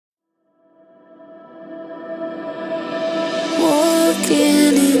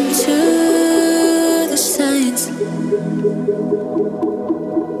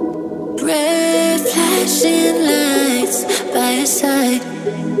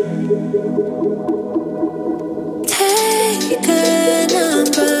Take a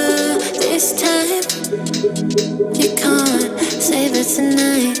number this time. You can't save it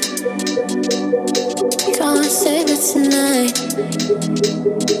tonight. Can't save it tonight.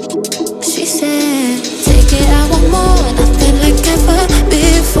 She said, take it, I want more, nothing like ever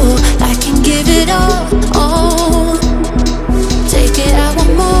before. I can give it all. Take it, I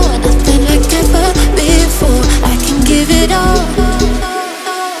want more, nothing like ever before. I can give it all.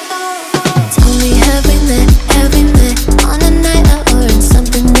 Tell me, have we met on a night out or in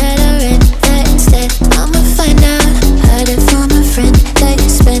something that I read? That instead, I'ma find out. Heard it from a friend that you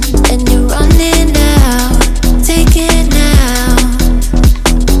spent and you're running out. Take it now.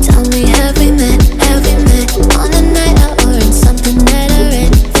 Tell me, have we met on a night out or in something that I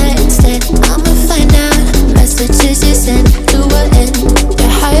read? That instead, I'ma find out. Messages you sent to an end.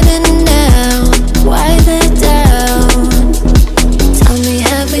 You're hiding now. Why the doubt? Tell me,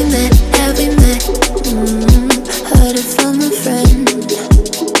 have we met? Heard it from a friend.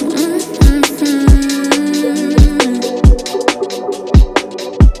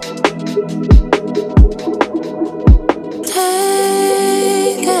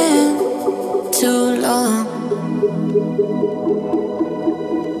 Taking too long.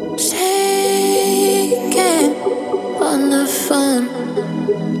 Shaking on the phone.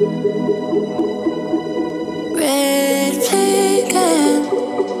 Red flagging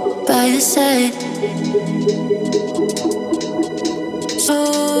by your side, so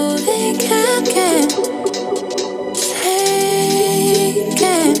we can get taken.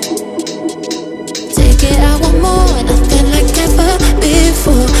 Take it, I want more, nothing like ever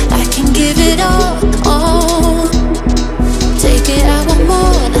before. I can give it all. Take it, I want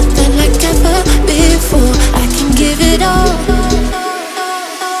more, nothing like ever before. I can give it all.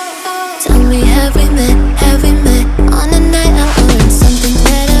 Tell me, have we met on a night out or in something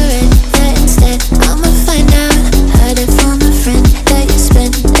that I read? That instead, I'ma find out. Heard it from a friend that you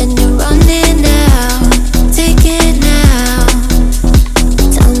spent and you're running out. Take it now.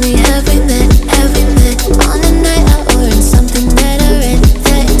 Tell me, have we met on a night out or in something that I read?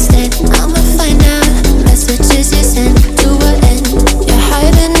 That instead, I'ma find out. Messages you sent to an end. You're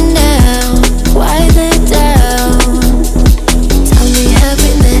hiding now. Why the doubt? Tell me, have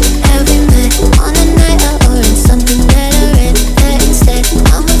we met on a night out or in something that I read? That instead,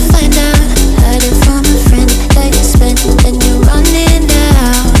 I'ma find out. Heard it from a friend that you spent and you're running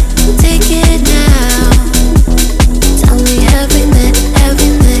out. Take it now. Tell me, have we met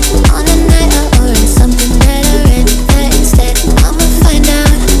on a night out or in something that I read? That instead, I'ma find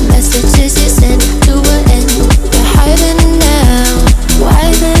out. Messages you sent to an end. You're hiding now. Why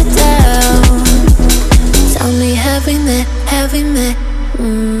the doubt? Tell me, have we met?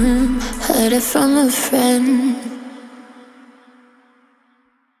 Heard it from a friend.